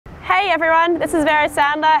Hey everyone, this is Vero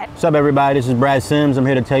Sandler. What's up everybody, this is Brad Sims. I'm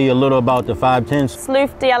here to tell you a little about the 510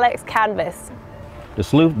 SLEUTH DLX canvas. The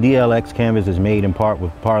SLEUTH DLX canvas is made in part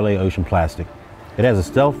with Parley ocean plastic. It has a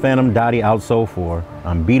Stealth Phantom Dotty outsole for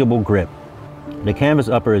unbeatable grip. The canvas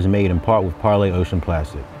upper is made in part with Parley ocean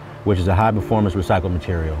plastic, which is a high performance recycled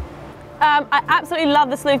material. I absolutely love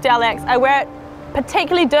the SLEUTH DLX. I wear it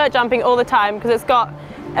particularly dirt jumping all the time because it's got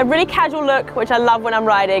a really casual look, which I love when I'm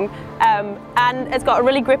riding, and it's got a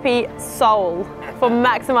really grippy sole for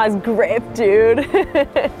maximized grip, dude.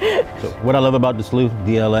 So what I love about the SLEUTH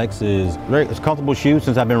DLX is it's a comfortable shoe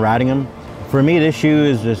since I've been riding them. For me, this shoe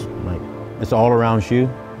is just like, it's an all-around shoe.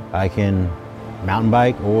 I can mountain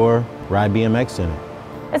bike or ride BMX in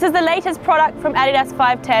it. This is the latest product from Adidas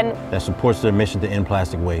 510 that supports their mission to end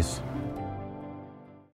plastic waste.